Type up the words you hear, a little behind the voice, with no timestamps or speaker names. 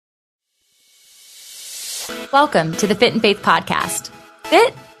Welcome to the Fit and Faith podcast.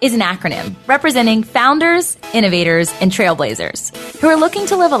 FIT is an acronym representing founders, innovators, and trailblazers who are looking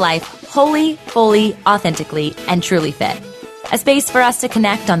to live a life wholly, fully, authentically, and truly fit. A space for us to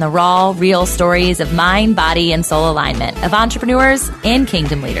connect on the raw, real stories of mind, body, and soul alignment of entrepreneurs and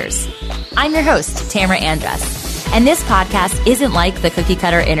kingdom leaders. I'm your host, Tamara Andress, and this podcast isn't like the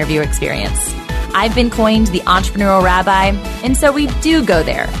cookie-cutter interview experience. I've been coined the entrepreneurial rabbi, and so we do go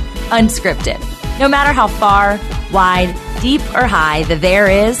there, unscripted. No matter how far, wide, deep, or high the there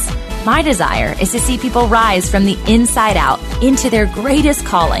is, my desire is to see people rise from the inside out into their greatest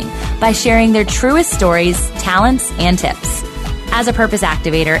calling by sharing their truest stories, talents, and tips. As a purpose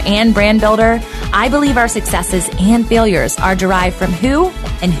activator and brand builder, I believe our successes and failures are derived from who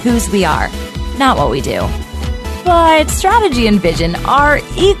and whose we are, not what we do. But strategy and vision are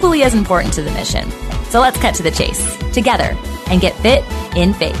equally as important to the mission. So let's cut to the chase together and get fit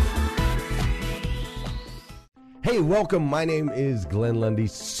in faith. Hey, welcome. My name is Glenn Lundy.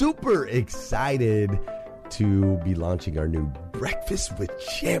 Super excited to be launching our new Breakfast with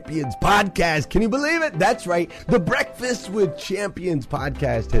Champions podcast. Can you believe it? That's right. The Breakfast with Champions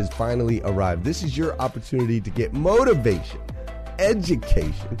podcast has finally arrived. This is your opportunity to get motivation,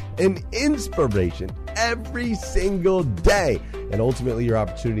 education, and inspiration every single day. And ultimately, your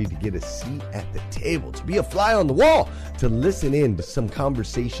opportunity to get a seat at the table, to be a fly on the wall, to listen in to some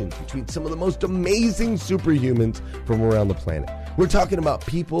conversations between some of the most amazing superhumans from around the planet. We're talking about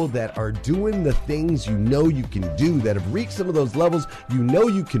people that are doing the things you know you can do, that have reached some of those levels you know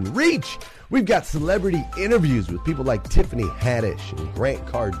you can reach. We've got celebrity interviews with people like Tiffany Haddish and Grant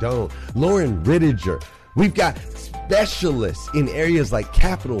Cardone, Lauren Rittiger. We've got specialists in areas like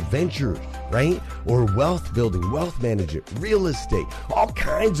capital ventures, right? Or wealth building, wealth management, real estate, all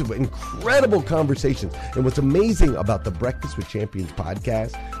kinds of incredible conversations. And what's amazing about the Breakfast with Champions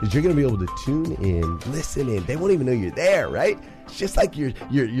podcast is you're going to be able to tune in, listen in. They won't even know you're there, right? It's just like you're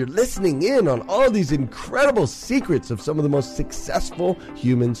listening in on all these incredible secrets of some of the most successful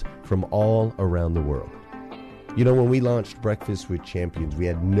humans from all around the world. You know, when we launched Breakfast with Champions, we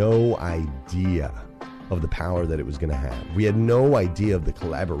had no idea of the power that it was going to have. We had no idea of the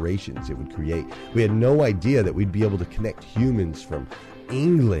collaborations it would create. We had no idea that we'd be able to connect humans from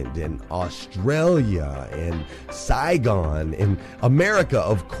England and Australia and Saigon and America,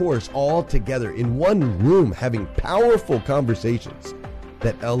 of course, all together in one room, having powerful conversations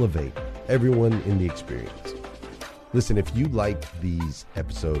that elevate everyone in the experience. Listen, if you like these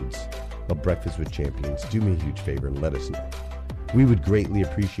episodes of Breakfast with Champions, do me a huge favor and let us know. We would greatly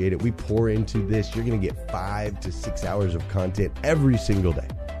appreciate it. We pour into this. You're going to get 5 to 6 hours of content every single day,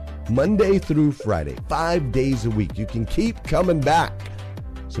 Monday through Friday, 5 days a week. You can keep coming back.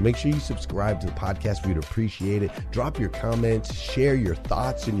 So make sure you subscribe to the podcast. We'd appreciate it. Drop your comments, share your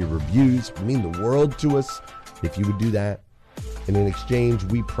thoughts and your reviews. It would mean the world to us if you would do that. And in exchange,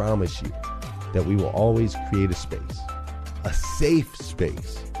 we promise you that we will always create a space, a safe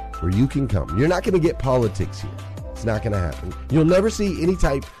space where you can come. You're not going to get politics here. It's not going to happen. You'll never see any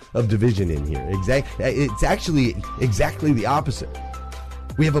type of division in here. It's actually exactly the opposite.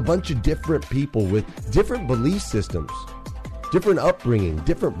 We have a bunch of different people with different belief systems, different upbringing,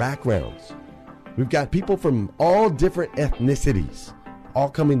 different backgrounds. We've got people from all different ethnicities all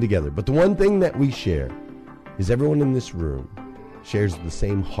coming together. But the one thing that we share is everyone in this room shares the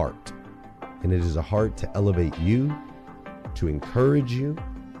same heart. And it is a heart to elevate you, to encourage you,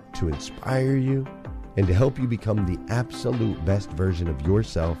 to inspire you, and to help you become the absolute best version of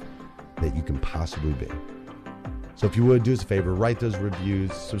yourself that you can possibly be. So if you would, do us a favor, write those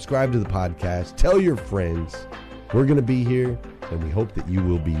reviews, subscribe to the podcast, tell your friends. We're going to be here, and we hope that you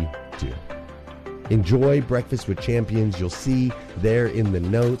will be too. Enjoy Breakfast with Champions. You'll see there in the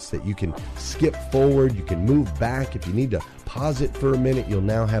notes that you can skip forward, you can move back. If you need to pause it for a minute, you'll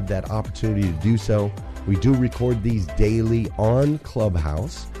now have that opportunity to do so. We do record these daily on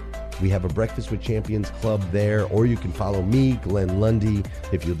Clubhouse. We have a Breakfast with Champions club there, or you can follow me, Glenn Lundy,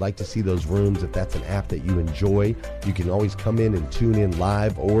 if you'd like to see those rooms. If that's an app that you enjoy, you can always come in and tune in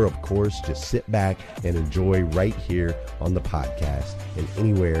live, or of course, just sit back and enjoy right here on the podcast and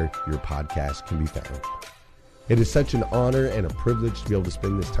anywhere your podcast can be found. It is such an honor and a privilege to be able to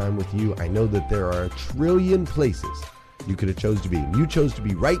spend this time with you. I know that there are a trillion places you could have chose to be, and you chose to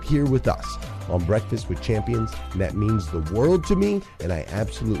be right here with us on Breakfast with Champions, and that means the world to me, and I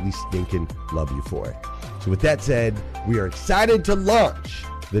absolutely stinking love you for it. So with that said, we are excited to launch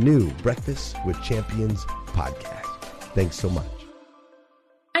the new Breakfast with Champions podcast. Thanks so much.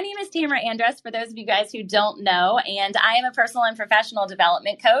 My name is Tamara Andrus, for those of you guys who don't know, and I am a personal and professional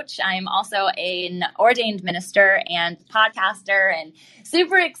development coach. I am also an ordained minister and podcaster, and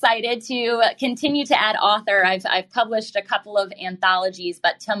super excited to continue to add author. I've published a couple of anthologies,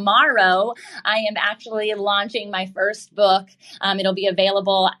 but tomorrow I am actually launching my first book. It'll be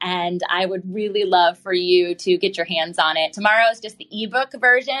available, and I would really love for you to get your hands on it. Tomorrow is just the ebook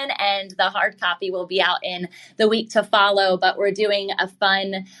version, and the hard copy will be out in the week to follow, but we're doing a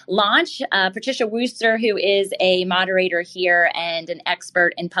fun launch. Patricia Wooster, who is a moderator here and an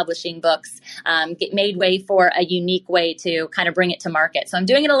expert in publishing books, made way for a unique way to kind of bring it to market. So I'm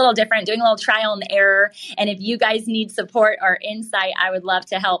doing it a little different, doing a little trial and error. And if you guys need support or insight, I would love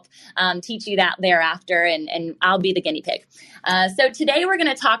to help teach you that thereafter, and I'll be the guinea pig. So today we're going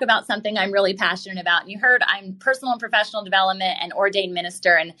to talk about something I'm really passionate about. And you heard I'm personal and professional development and ordained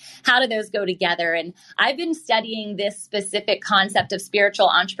minister, and how do those go together? And I've been studying this specific concept of spiritual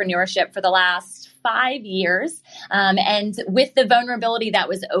entrepreneurship for the last 5 years. And with the vulnerability that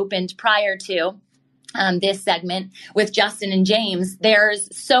was opened prior to this segment with Justin and James,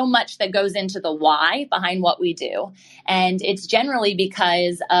 there's so much that goes into the why behind what we do. And it's generally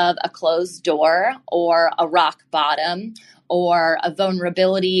because of a closed door or a rock bottom or a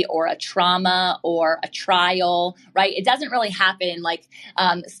vulnerability or a trauma or a trial, right? It doesn't really happen like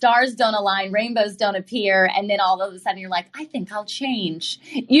stars don't align, rainbows don't appear, and then all of a sudden you're like, I think I'll change.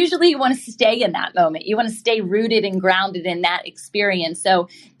 Usually you want to stay in that moment. You want to stay rooted and grounded in that experience. So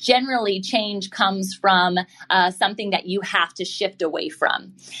generally change comes from something that you have to shift away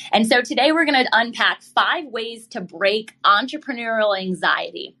from. And so today we're going to unpack 5 ways to break entrepreneurial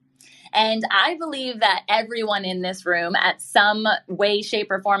anxiety. And I believe that everyone in this room at some way, shape,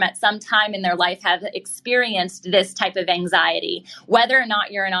 or form at some time in their life have experienced this type of anxiety, whether or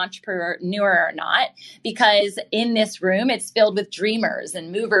not you're an entrepreneur or not, because in this room, it's filled with dreamers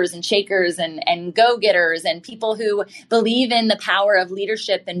and movers and shakers and go-getters and people who believe in the power of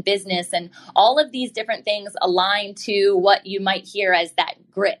leadership and business, and all of these different things align to what you might hear as that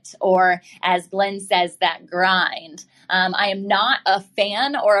grit, or as Glenn says, that grind. I am not a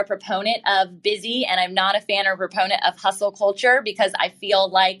fan or a proponent of busy, and I'm not a fan or proponent of hustle culture, because I feel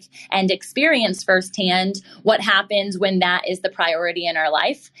like and experience firsthand what happens when that is the priority in our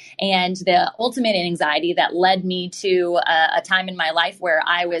life, and the ultimate anxiety that led me to a time in my life where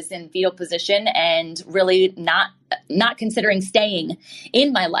I was in fetal position and really not considering staying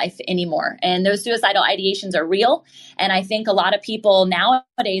in my life anymore. And those suicidal ideations are real. And I think a lot of people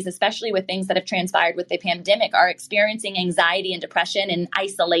nowadays, especially with things that have transpired with the pandemic, are experiencing anxiety and depression and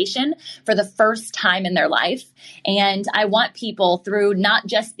isolation for the first time in their life. And I want people, through not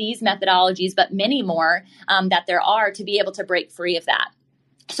just these methodologies, but many more that there are, to be able to break free of that.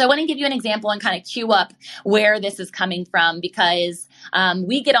 So I want to give you an example and kind of cue up where this is coming from, because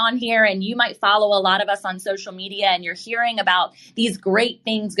we get on here and you might follow a lot of us on social media, and you're hearing about these great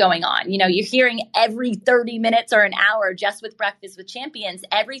things going on. You know, you're hearing every 30 minutes or an hour just with Breakfast with Champions,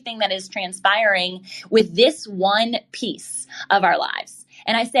 everything that is transpiring with this one piece of our lives.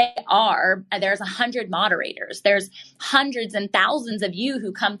 And I say there's 100 moderators. There's hundreds and thousands of you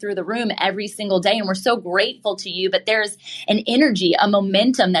who come through the room every single day. And we're so grateful to you. But there's an energy, a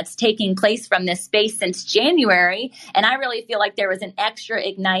momentum that's taking place from this space since January. And I really feel like there was an extra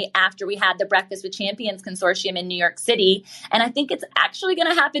ignite after we had the Breakfast with Champions Consortium in New York City. And I think it's actually going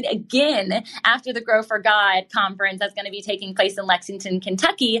to happen again after the Grow for God conference that's going to be taking place in Lexington,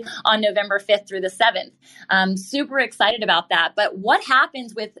 Kentucky on November 5th through the 7th. I'm super excited about that. But what happens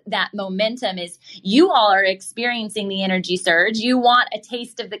with that momentum is you all are experiencing the energy surge. You want a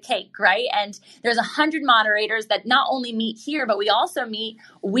taste of the cake, right? And there's 100 moderators that not only meet here, but we also meet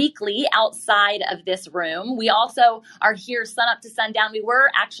weekly outside of this room. We also are here sun up to sundown. We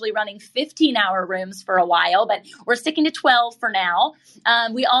were actually running 15-hour rooms for a while, but we're sticking to 12 for now.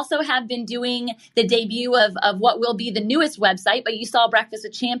 We also have been doing the debut of what will be the newest website, but you saw Breakfast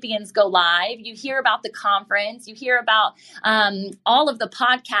with Champions go live. You hear about the conference. You hear about all of the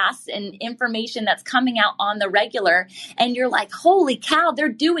podcasts and information that's coming out on the regular, and you're like, holy cow, they're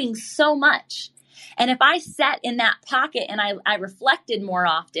doing so much. And if I sat in that pocket and I reflected more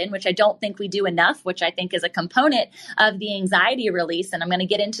often, which I don't think we do enough, which I think is a component of the anxiety release, and I'm going to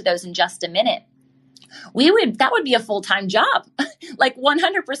get into those in just a minute, that would be a full-time job, like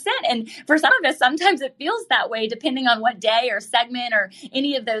 100%. And for some of us, sometimes it feels that way depending on what day or segment or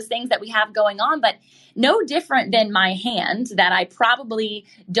any of those things that we have going on. But no different than my hand that I probably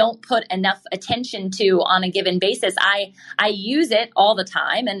don't put enough attention to on a given basis. I use it all the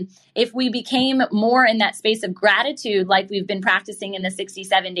time. And if we became more in that space of gratitude, like we've been practicing in the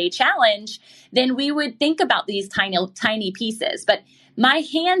 67-day challenge, then we would think about these tiny pieces. But My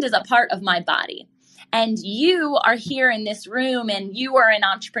hand is a part of my body. And you are here in this room and you are an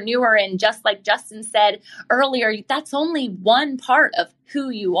entrepreneur. And just like Justin said earlier, that's only one part of who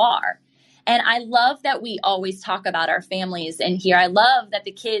you are. And I love that we always talk about our families in here. I love that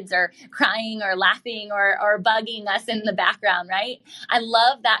the kids are crying or laughing or bugging us in the background, right? I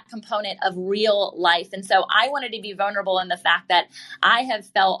love that component of real life. And so I wanted to be vulnerable in the fact that I have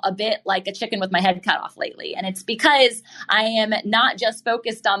felt a bit like a chicken with my head cut off lately. And it's because I am not just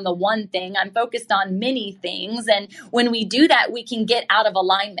focused on the one thing, I'm focused on many things. And when we do that, we can get out of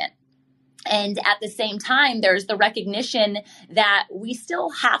alignment. And at the same time, there's the recognition that we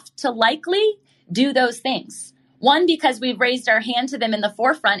still have to likely do those things. One, because we've raised our hand to them in the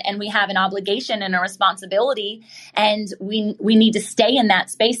forefront and we have an obligation and a responsibility, and we need to stay in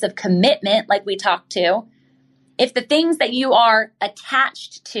that space of commitment like we talked to. If the things that you are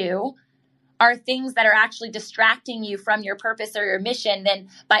attached to are things that are actually distracting you from your purpose or your mission, then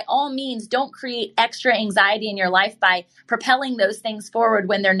by all means, don't create extra anxiety in your life by propelling those things forward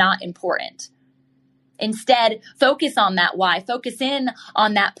when they're not important. Instead, focus on that why, focus in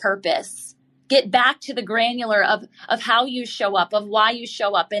on that purpose. Get back to the granular of how you show up, of why you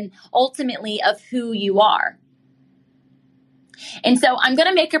show up, and ultimately of who you are. And so I'm going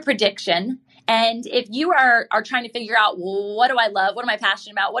to make a prediction. And if you are trying to figure out, well, what do I love? What am I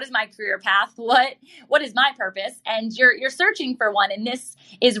passionate about? What is my career path? What is my purpose? And you're searching for one, and this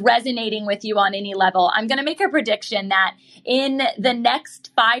is resonating with you on any level, I'm going to make a prediction that in the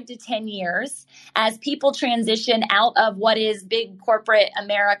next 5 to 10 years, as people transition out of what is big corporate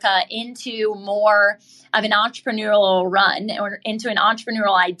America into more of an entrepreneurial run or into an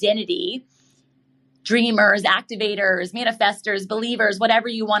entrepreneurial identity, dreamers, activators, manifestors, believers, whatever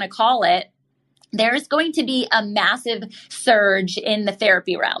you want to call it, there's going to be a massive surge in the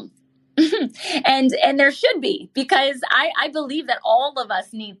therapy realm. and there should be, because I believe that all of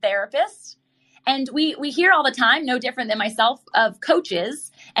us need therapists. And we hear all the time, no different than myself, of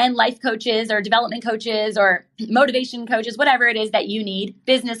coaches and life coaches or development coaches or motivation coaches, whatever it is that you need,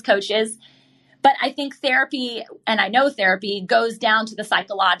 business coaches. But I think therapy, and I know therapy, goes down to the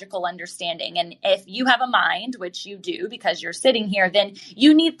psychological understanding. And if you have a mind, which you do because you're sitting here, then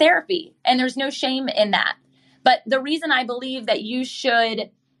you need therapy. And there's no shame in that. But the reason I believe that you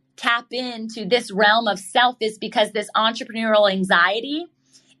should tap into this realm of self is because this entrepreneurial anxiety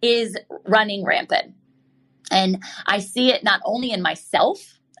is running rampant. And I see it not only in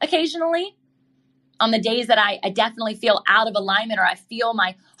myself occasionally, on the days that I definitely feel out of alignment, or I feel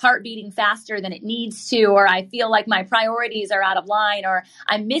my heart beating faster than it needs to, or I feel like my priorities are out of line, or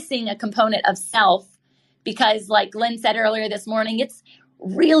I'm missing a component of self. Because like Glenn said earlier this morning, it's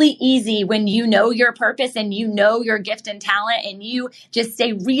really easy when you know your purpose and you know your gift and talent and you just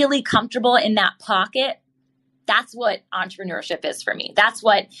stay really comfortable in that pocket. That's what entrepreneurship is for me. That's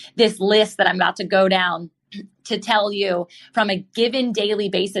what this list that I'm about to go down to tell you from a given daily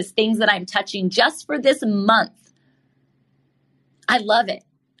basis, things that I'm touching just for this month. I love it.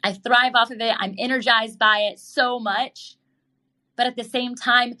 I thrive off of it. I'm energized by it so much. But at the same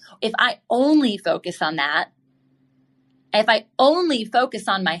time, if I only focus on that, if I only focus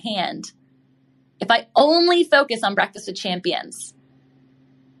on my hand, if I only focus on Breakfast with Champions,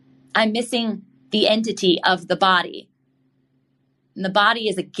 I'm missing the entity of the body. And the body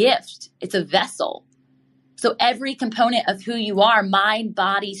is a gift. It's a vessel. So every component of who you are, mind,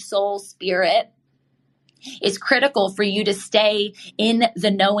 body, soul, spirit, is critical for you to stay in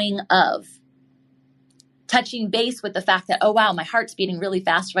the knowing of. Touching base with the fact that, oh, wow, my heart's beating really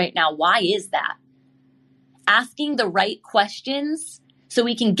fast right now. Why is that? Asking the right questions so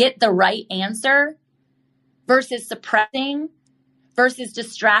we can get the right answer versus suppressing, versus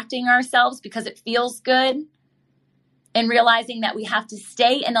distracting ourselves because it feels good, and realizing that we have to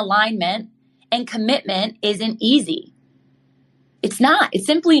stay in alignment. And commitment isn't easy. It's not. It's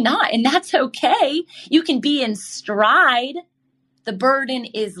simply not. And that's okay. You can be in stride. The burden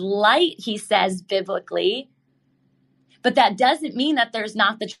is light, he says biblically. But that doesn't mean that there's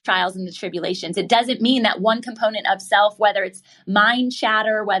not the trials and the tribulations. It doesn't mean that one component of self, whether it's mind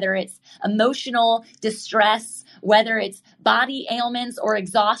chatter, whether it's emotional distress, whether it's body ailments or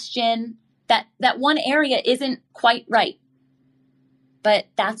exhaustion, that one area isn't quite right. But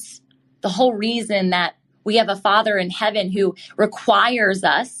that's the whole reason that we have a Father in heaven who requires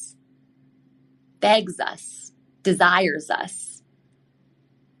us, begs us, desires us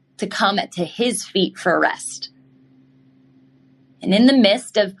to come to his feet for rest. And in the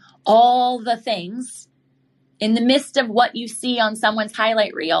midst of all the things, in the midst of what you see on someone's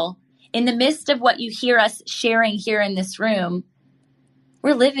highlight reel, in the midst of what you hear us sharing here in this room,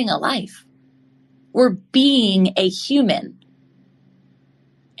 we're living a life. We're being a human.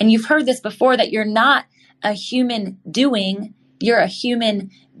 And you've heard this before, that you're not a human doing, you're a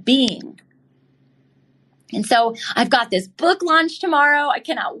human being. And so I've got this book launch tomorrow. I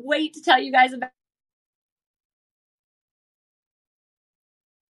cannot wait to tell you guys about it.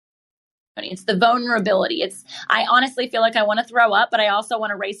 It's the vulnerability. I honestly feel like I want to throw up, but I also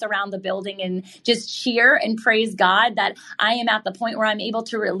want to race around the building and just cheer and praise God that I am at the point where I'm able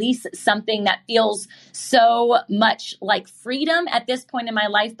to release something that feels so much like freedom at this point in my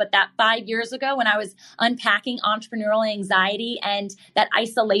life. But that 5 years ago, when I was unpacking entrepreneurial anxiety and that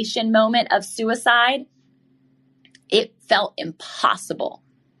isolation moment of suicide, it felt impossible.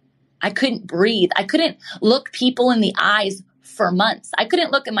 I couldn't breathe. I couldn't look people in the eyes for months. I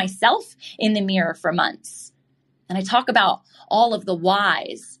couldn't look at myself in the mirror for months. And I talk about all of the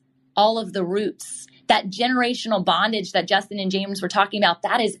whys, all of the roots, that generational bondage that Justin and James were talking about,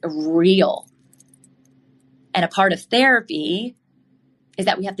 that is real. And a part of therapy is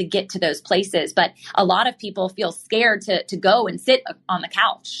that we have to get to those places. But a lot of people feel scared to go and sit on the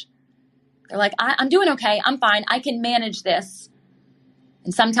couch. They're like, I'm doing okay. I'm fine. I can manage this.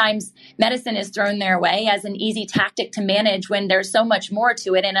 And sometimes medicine is thrown their way as an easy tactic to manage when there's so much more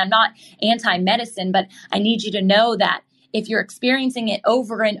to it. And I'm not anti-medicine, but I need you to know that if you're experiencing it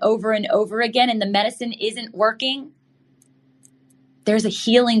over and over and over again and the medicine isn't working, there's a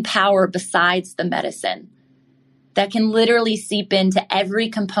healing power besides the medicine that can literally seep into every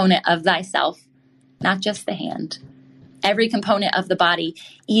component of thyself, not just the hand, every component of the body,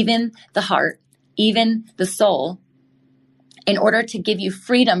 even the heart, even the soul, in order to give you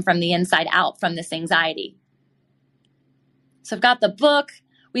freedom from the inside out from this anxiety. So I've got the book.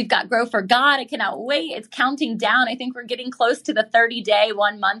 We've got Grow for God. I cannot wait. It's counting down. I think we're getting close to the 30-day,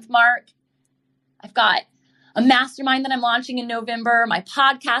 1 month mark. I've got a mastermind that I'm launching in November, my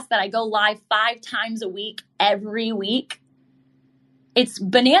podcast that I go live 5 times a week, every week. It's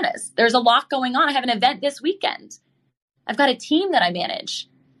bananas. There's a lot going on. I have an event this weekend. I've got a team that I manage.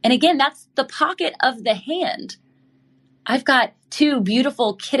 And again, that's the pocket of the hand. I've got 2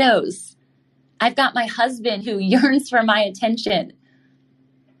 beautiful kiddos. I've got my husband who yearns for my attention,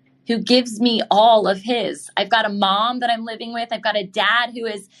 who gives me all of his. I've got a mom that I'm living with. I've got a dad who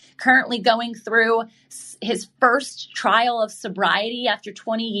is currently going through his first trial of sobriety after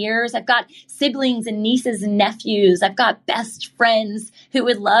 20 years. I've got siblings and nieces and nephews. I've got best friends who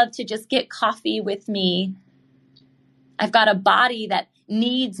would love to just get coffee with me. I've got a body that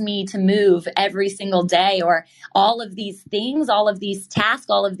needs me to move every single day, or all of these things, all of these tasks,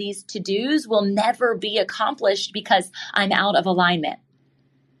 all of these to-dos will never be accomplished because I'm out of alignment.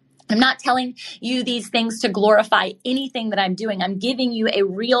 I'm not telling you these things to glorify anything that I'm doing. I'm giving you a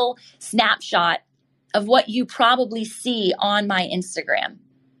real snapshot of what you probably see on my Instagram.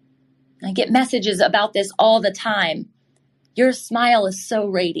 I get messages about this all the time. Your smile is so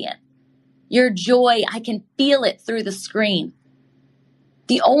radiant. Your joy, I can feel it through the screen.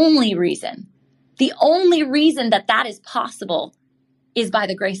 The only reason that that is possible is by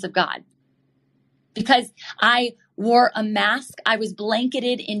the grace of God. Because I wore a mask, I was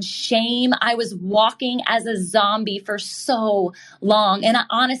blanketed in shame, I was walking as a zombie for so long, and I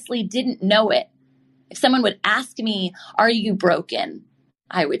honestly didn't know it. If someone would ask me, are you broken?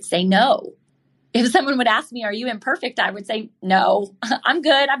 I would say no. If someone would ask me, are you imperfect? I would say no, I'm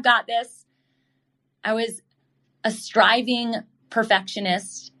good, I've got this. I was a striving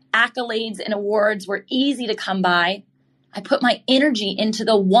perfectionist. Accolades and awards were easy to come by. I put my energy into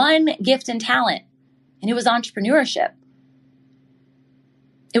the one gift and talent, and it was entrepreneurship.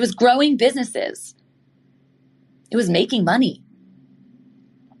 It was growing businesses. It was making money.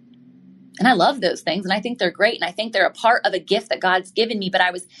 And I love those things, and I think they're great, and I think they're a part of a gift that God's given me, but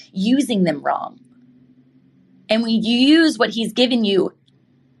I was using them wrong. And when you use what He's given you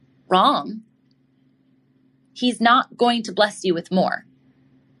wrong, He's not going to bless you with more.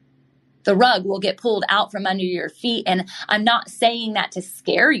 The rug will get pulled out from under your feet. And I'm not saying that to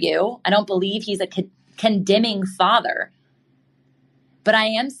scare you. I don't believe He's a condemning father. But I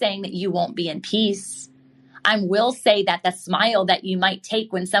am saying that you won't be in peace. I will say that the smile that you might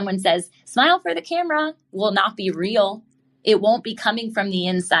take when someone says, smile for the camera, will not be real. It won't be coming from the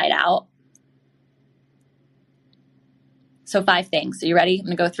inside out. So 5 things. So you ready? I'm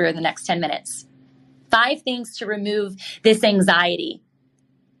going to go through in the next 10 minutes. 5 things to remove this anxiety.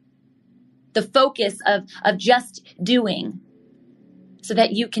 The focus of just doing so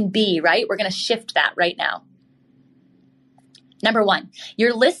that you can be, right? We're going to shift that right now. Number 1,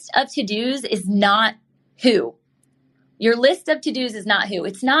 your list of to-dos is not who. Your list of to-dos is not who.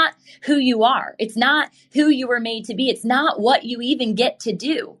 It's not who you are. It's not who you were made to be. It's not what you even get to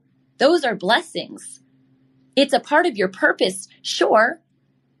do. Those are blessings. It's a part of your purpose, sure,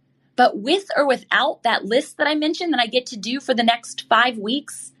 But with or without that list that I mentioned that I get to do for the next 5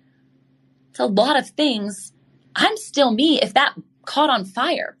 weeks, it's a lot of things. I'm still me if that caught on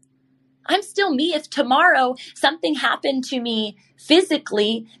fire. I'm still me if tomorrow something happened to me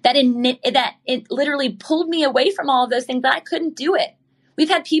physically that it literally pulled me away from all of those things, that I couldn't do it. We've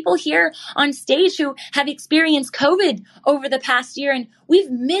had people here on stage who have experienced COVID over the past year, and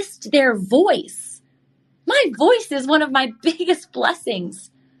we've missed their voice. My voice is one of my biggest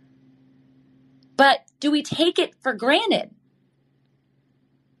blessings. But do we take it for granted?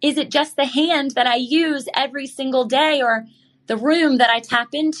 Is it just the hand that I use every single day, or the room that I tap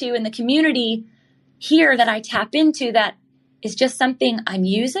into in the community here that I tap into that is just something I'm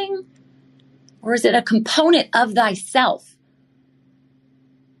using? Or is it a component of thyself?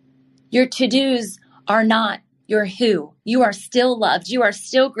 Your to-dos are not your who. You are still loved. You are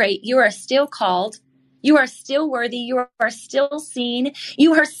still great. You are still called. You are still worthy. You are still seen.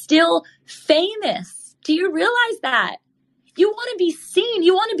 You are still famous. Do you realize that? You want to be seen.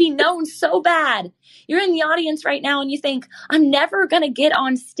 You want to be known so bad. You're in the audience right now and you think, I'm never going to get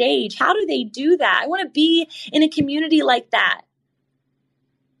on stage. How do they do that? I want to be in a community like that.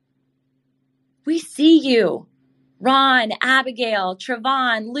 We see you. Ron, Abigail,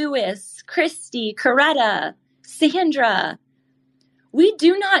 Trevon, Lewis, Christy, Coretta, Sandra. We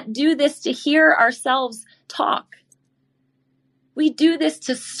do not do this to hear ourselves talk. We do this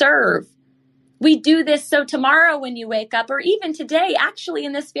to serve. We do this so tomorrow when you wake up, or even today, actually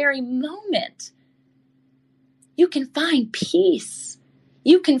in this very moment, you can find peace.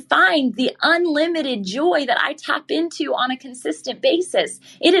 You can find the unlimited joy that I tap into on a consistent basis.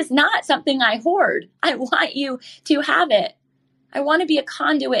 It is not something I hoard. I want you to have it. I want to be a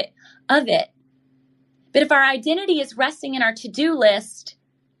conduit of it. But if our identity is resting in our to-do list,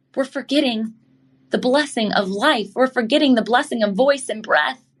 we're forgetting the blessing of life. We're forgetting the blessing of voice and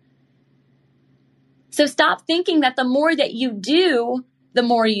breath. So stop thinking that the more that you do, the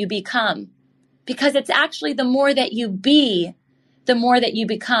more you become. Because it's actually the more that you be, the more that you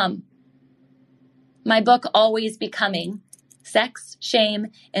become. My book, Always Becoming, Sex, Shame,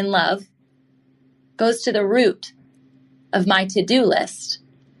 and Love, goes to the root of my to-do list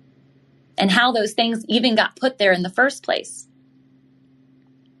and how those things even got put there in the first place.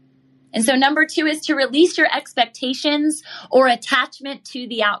 And so number 2 is to release your expectations or attachment to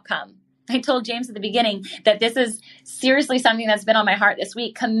the outcome. I told James at the beginning that this is seriously something that's been on my heart this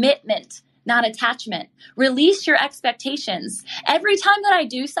week. Commitment, not attachment. Release your expectations. Every time that I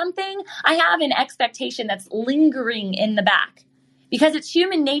do something, I have an expectation that's lingering in the back, because it's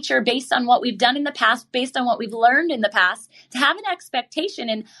human nature based on what we've done in the past, based on what we've learned in the past, to have an expectation.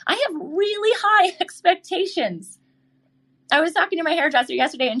 And I have really high expectations. I was talking to my hairdresser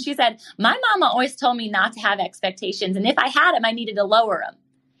yesterday and she said, my mama always told me not to have expectations. And if I had them, I needed to lower them.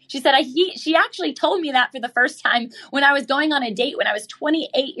 She said, she actually told me that for the first time when I was going on a date when I was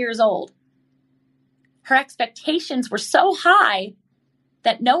 28 years old. Her expectations were so high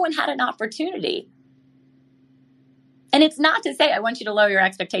that no one had an opportunity. And it's not to say I want you to lower your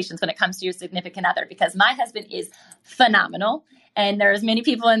expectations when it comes to your significant other, because my husband is phenomenal. And there's many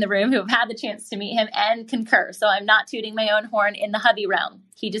people in the room who have had the chance to meet him and concur. So I'm not tooting my own horn in the hubby realm.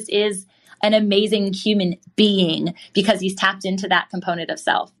 He just is an amazing human being because he's tapped into that component of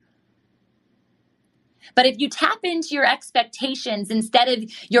self. But if you tap into your expectations instead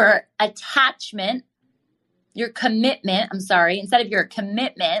of your attachment, instead of your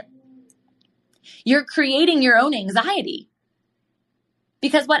commitment, you're creating your own anxiety.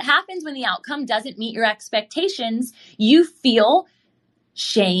 Because what happens when the outcome doesn't meet your expectations, you feel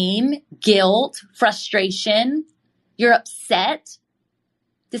shame, guilt, frustration, you're upset.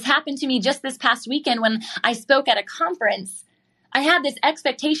 This happened to me just this past weekend when I spoke at a conference. I had this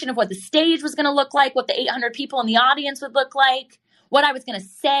expectation of what the stage was going to look like, what the 800 people in the audience would look like, what I was going to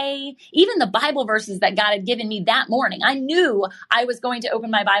say, even the Bible verses that God had given me that morning. I knew I was going to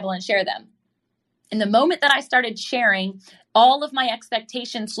open my Bible and share them. And the moment that I started sharing, all of my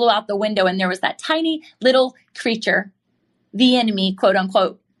expectations flew out the window, and there was that tiny little creature, the enemy, quote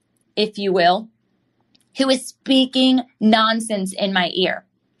unquote, if you will, who was speaking nonsense in my ear.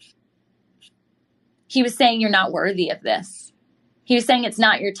 He was saying, you're not worthy of this. He was saying, it's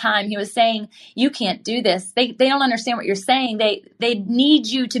not your time. He was saying, you can't do this. They don't understand what you're saying. They need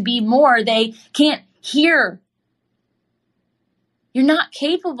you to be more. They can't hear. You're not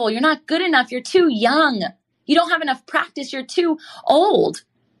capable. You're not good enough. You're too young. You don't have enough practice. You're too old.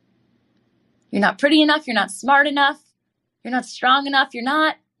 You're not pretty enough. You're not smart enough. You're not strong enough. You're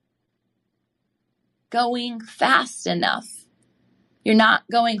not going fast enough. You're not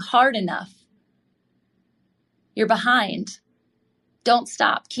going hard enough. You're behind. Don't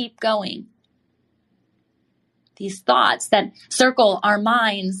stop. Keep going. These thoughts that circle our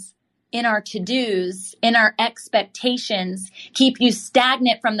minds in our to-dos, in our expectations, keep you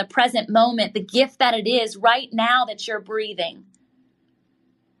stagnant from the present moment, the gift that it is right now that you're breathing.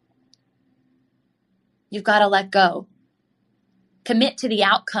 You've got to let go. Commit to the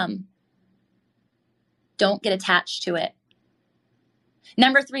outcome. Don't get attached to it.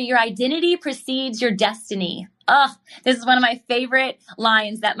 Number 3, your identity precedes your destiny. Oh, this is one of my favorite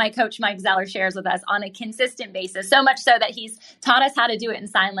lines that my coach, Mike Zeller, shares with us on a consistent basis. So much so that he's taught us how to do it in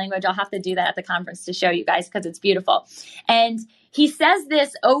sign language. I'll have to do that at the conference to show you guys because it's beautiful. And he says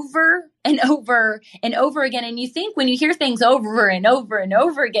this over and over and over again. And you think when you hear things over and over and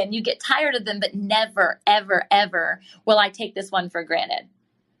over again, you get tired of them, but never, ever, ever will I take this one for granted.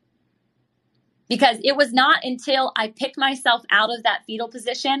 Because it was not until I picked myself out of that fetal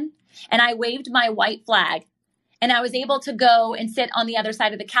position and I waved my white flag and I was able to go and sit on the other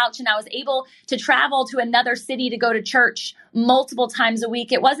side of the couch and I was able to travel to another city to go to church multiple times a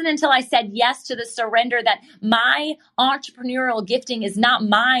week. It wasn't until I said yes to the surrender that my entrepreneurial gifting is not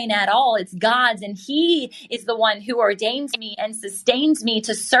mine at all. It's God's, and He is the one who ordains me and sustains me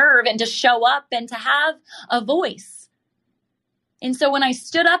to serve and to show up and to have a voice. And so when I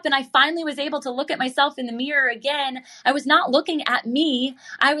stood up and I finally was able to look at myself in the mirror again, I was not looking at me.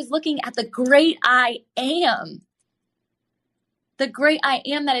 I was looking at the great I am. The great I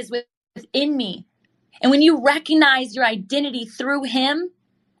am that is within me. And when you recognize your identity through Him,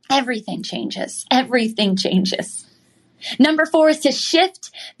 everything changes. Everything changes. Number 4 is to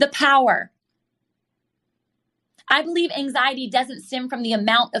shift the power. I believe anxiety doesn't stem from the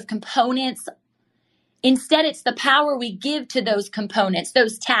amount of components. Instead, it's the power we give to those components,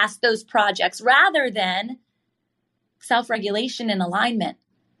 those tasks, those projects, rather than self-regulation and alignment.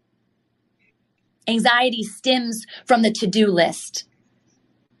 Anxiety stems from the to-do list.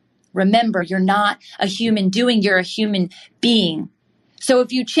 Remember, you're not a human doing, you're a human being. So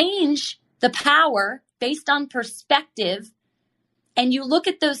if you change the power based on perspective, and you look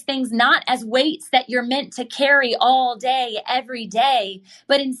at those things not as weights that you're meant to carry all day, every day,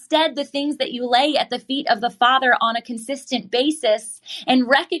 but instead the things that you lay at the feet of the Father on a consistent basis and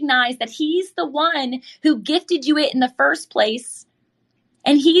recognize that He's the one who gifted you it in the first place.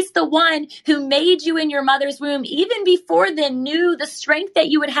 And He's the one who made you in your mother's womb, even before then knew the strength that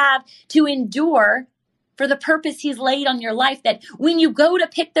you would have to endure for the purpose He's laid on your life, that when you go to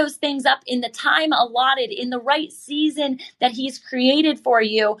pick those things up in the time allotted, in the right season that He's created for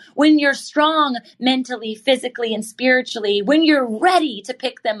you, when you're strong mentally, physically, and spiritually, when you're ready to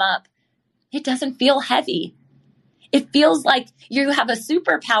pick them up, it doesn't feel heavy. It feels like you have a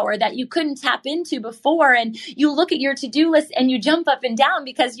superpower that you couldn't tap into before. And you look at your to-do list and you jump up and down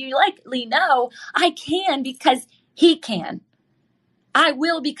because you likely know, I can because He can. I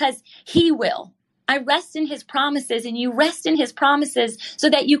will because He will. I rest in His promises, and you rest in His promises so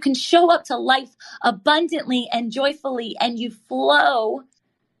that you can show up to life abundantly and joyfully, and you flow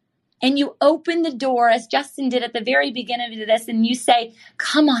and you open the door as Justin did at the very beginning of this, and you say,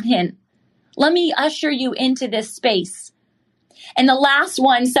 come on in. Let me usher you into this space. And the last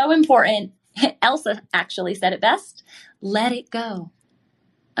one, so important, Elsa actually said it best, let it go.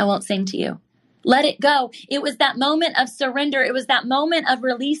 I won't sing to you. Let it go. It was that moment of surrender. It was that moment of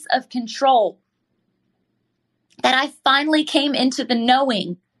release of control that I finally came into the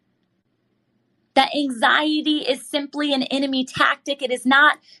knowing that anxiety is simply an enemy tactic. It is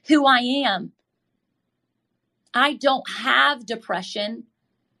not who I am. I don't have depression.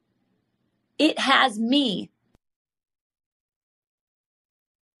 It has me.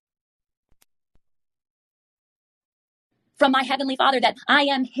 From my Heavenly Father, that I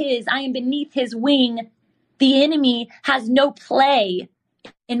am His, I am beneath His wing. The enemy has no play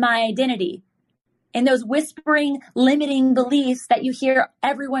in my identity. And those whispering, limiting beliefs that you hear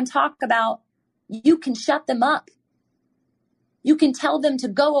everyone talk about, you can shut them up. You can tell them to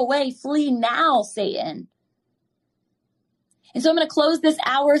go away, flee now, Satan. And so I'm going to close this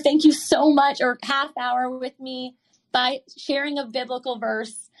hour. Thank you so much, or half hour with me, by sharing a biblical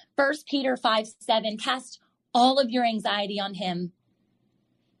verse, 1 Peter 5:7. Cast all of your anxiety on Him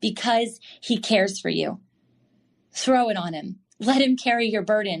because He cares for you. Throw it on Him. Let Him carry your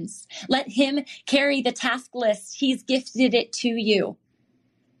burdens. Let Him carry the task list. He's gifted it to you.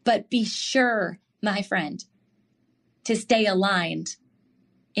 But be sure, my friend, to stay aligned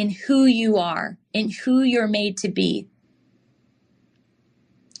in who you are, in who you're made to be.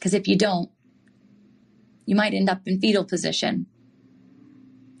 Because if you don't, you might end up in fetal position.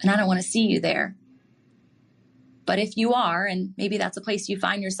 And I don't want to see you there. But if you are, and maybe that's a place you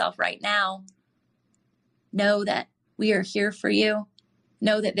find yourself right now, know that We are here for you.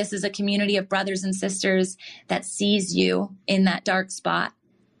 Know that this is a community of brothers and sisters that sees you in that dark spot.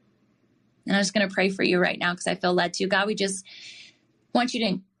 And I'm just going to pray for you right now because I feel led to. God, we just want you to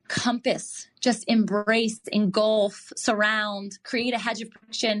encompass, just embrace, engulf, surround, create a hedge of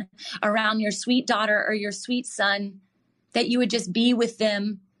protection around your sweet daughter or your sweet son, that you would just be with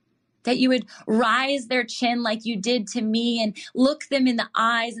them, that you would rise their chin like you did to me and look them in the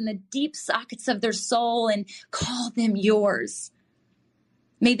eyes and the deep sockets of their soul and call them yours.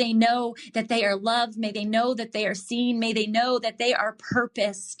 May they know that they are loved. May they know that they are seen. May they know that they are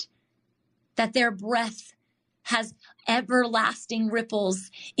purposed, that their breath has everlasting ripples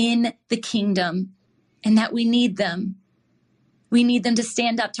in the kingdom, and that we need them. We need them to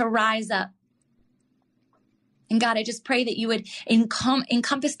stand up, to rise up. And God, I just pray that you would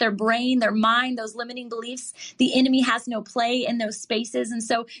encompass their brain, their mind, those limiting beliefs. The enemy has no play in those spaces. And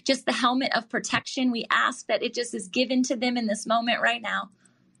so just the helmet of protection, we ask that it just is given to them in this moment right now.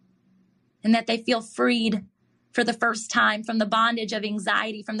 And that they feel freed for the first time from the bondage of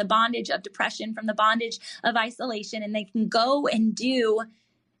anxiety, from the bondage of depression, from the bondage of isolation. And they can go and do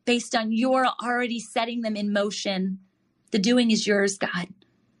based on your already setting them in motion. The doing is yours, God.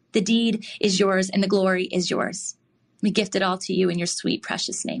 The deed is yours and the glory is yours. We gift it all to you in your sweet,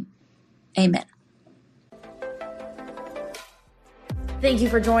 precious name. Amen. Thank you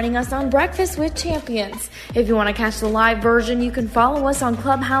for joining us on Breakfast with Champions. If you want to catch the live version, you can follow us on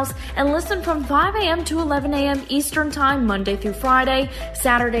Clubhouse and listen from 5 a.m. to 11 a.m. Eastern Time, Monday through Friday,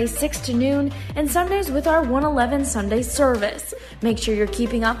 Saturdays 6 to noon, and Sundays with our 1:11 Sunday service. Make sure you're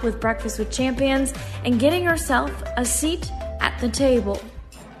keeping up with Breakfast with Champions and getting yourself a seat at the table.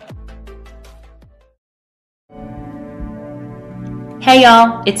 Hey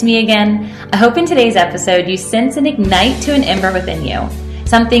y'all, it's me again. I hope in today's episode you sense and ignite to an ember within you.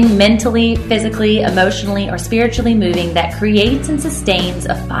 Something mentally, physically, emotionally, or spiritually moving that creates and sustains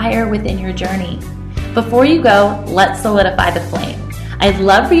a fire within your journey. Before you go, let's solidify the flame. I'd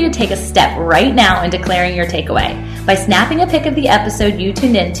love for you to take a step right now in declaring your takeaway. By snapping a pic of the episode you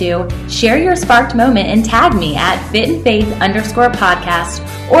tuned into, share your sparked moment and tag me at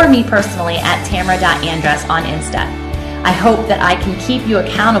fitandfaith_podcast or me personally at tamara.andress on Insta. I hope that I can keep you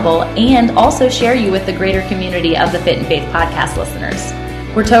accountable and also share you with the greater community of the Fit and Faith podcast listeners.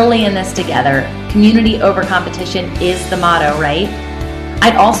 We're totally in this together. Community over competition is the motto, right?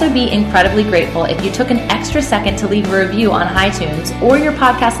 I'd also be incredibly grateful if you took an extra second to leave a review on iTunes or your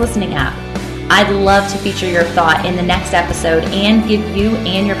podcast listening app. I'd love to feature your thought in the next episode and give you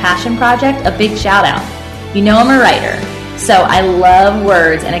and your passion project a big shout out. You know I'm a writer, so I love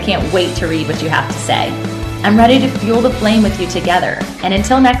words and I can't wait to read what you have to say. I'm ready to fuel the flame with you together. And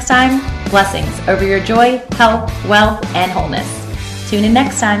until next time, blessings over your joy, health, wealth, and wholeness. Tune in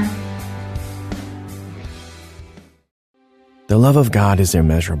next time. The love of God is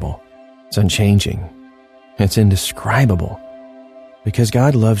immeasurable. It's unchanging. It's indescribable. Because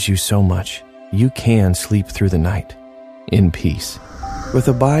God loves you so much, you can sleep through the night in peace. With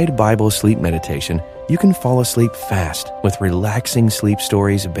Abide Bible Sleep Meditation, you can fall asleep fast with relaxing sleep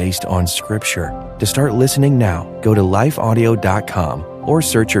stories based on Scripture. To start listening now, go to lifeaudio.com or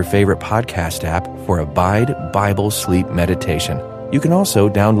search your favorite podcast app for Abide Bible Sleep Meditation. You can also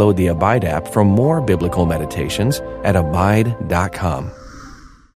download the Abide app for more biblical meditations at abide.com.